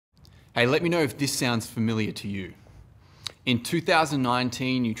Hey, let me know if this sounds familiar to you. In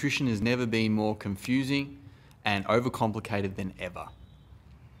 2019, nutrition has never been more confusing and overcomplicated than ever.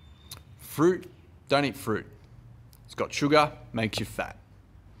 Fruit, don't eat fruit. It's got sugar, makes you fat.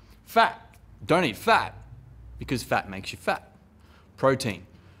 Fat, don't eat fat because fat makes you fat. Protein,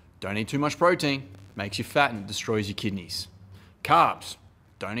 don't eat too much protein, makes you fat and destroys your kidneys. Carbs,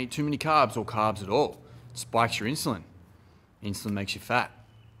 don't eat too many carbs or carbs at all. It spikes your insulin. Insulin makes you fat.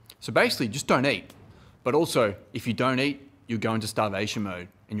 So basically, just don't eat. But also, if you don't eat, you'll go into starvation mode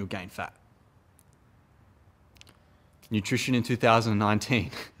and you'll gain fat. Nutrition in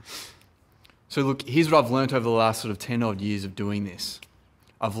 2019. So look, here's what I've learned over the last sort of 10 odd years of doing this.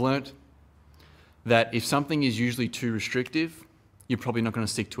 I've learned that if something is usually too restrictive, you're probably not going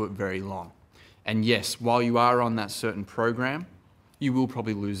to stick to it very long. And yes, while you are on that certain program, you will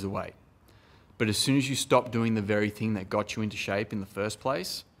probably lose the weight. But as soon as you stop doing the very thing that got you into shape in the first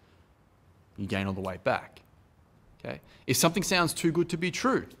place, you gain all the weight back. Okay? If something sounds too good to be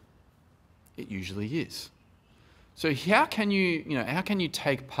true, it usually is. So how can you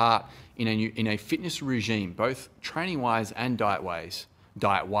take part in a fitness regime, both training-wise and diet-wise,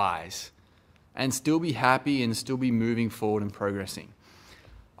 and still be happy and still be moving forward and progressing?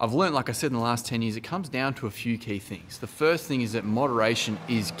 I've learned, like I said, in the last 10 years, it comes down to a few key things. The first thing is that moderation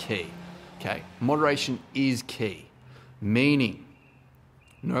is key. Okay? Moderation is key, meaning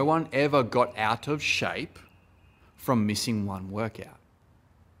no one ever got out of shape from missing one workout.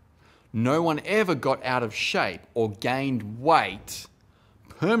 No one ever got out of shape or gained weight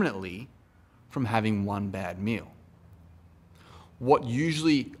permanently from having one bad meal. What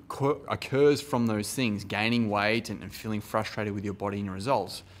usually occurs from those things, gaining weight and feeling frustrated with your body and your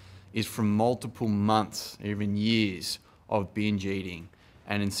results, is from multiple months, even years of binge eating.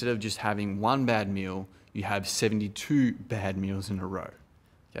 And instead of just having one bad meal, you have 72 bad meals in a row.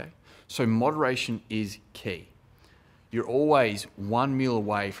 Okay? So moderation is key. You're always one meal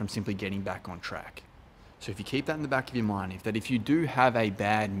away from simply getting back on track. So if you keep that in the back of your mind, if you do have a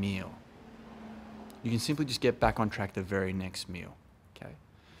bad meal, you can simply just get back on track the very next meal. Okay?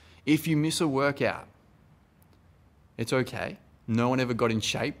 If you miss a workout, it's okay. No one ever got in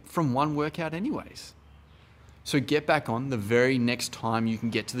shape from one workout anyways. So get back on the very next time you can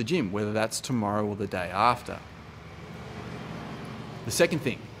get to the gym, whether that's tomorrow or the day after. The second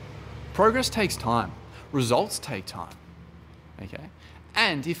thing, progress takes time. Results take time. Okay?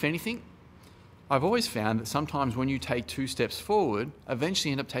 And if anything, I've always found that sometimes when you take 2 steps forward,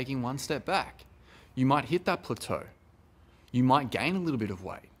 eventually end up taking 1 step back. You might hit that plateau. You might gain a little bit of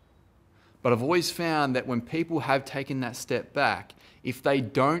weight. But I've always found that when people have taken that step back, if they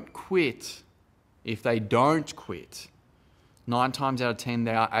don't quit, 9 times out of 10,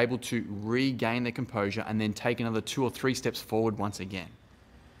 they are able to regain their composure and then take another 2 or 3 steps forward once again.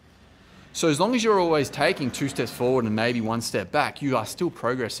 So as long as you're always taking 2 steps forward and maybe 1 step back, you are still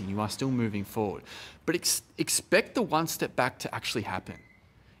progressing, you are still moving forward. But expect the 1 step back to actually happen.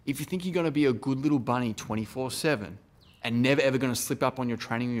 If you think you're going to be a good little bunny 24/7 and never ever going to slip up on your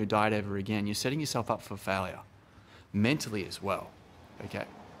training or your diet ever again, you're setting yourself up for failure, mentally as well. Okay?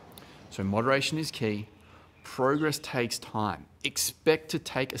 So moderation is key. Progress takes time. Expect to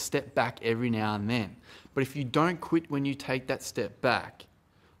take a step back every now and then. But if you don't quit when you take that step back,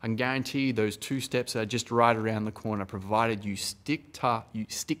 I can guarantee you those 2 steps are just right around the corner, provided you stick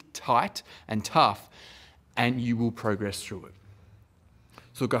tight and tough, and you will progress through it.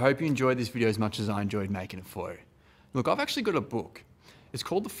 So look, I hope you enjoyed this video as much as I enjoyed making it for you. Look, I've actually got a book. It's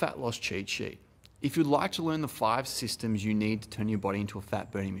called The Fat Loss Cheat Sheet. If you'd like to learn the 5 systems you need to turn your body into a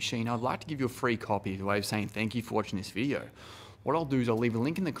fat burning machine, I'd like to give you a free copy as a way of saying thank you for watching this video. What I'll do is I'll leave a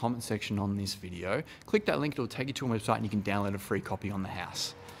link in the comment section on this video. Click that link, it'll take you to a website and you can download a free copy on the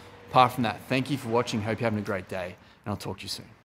house. Apart from that, thank you for watching. Hope you're having a great day and I'll talk to you soon.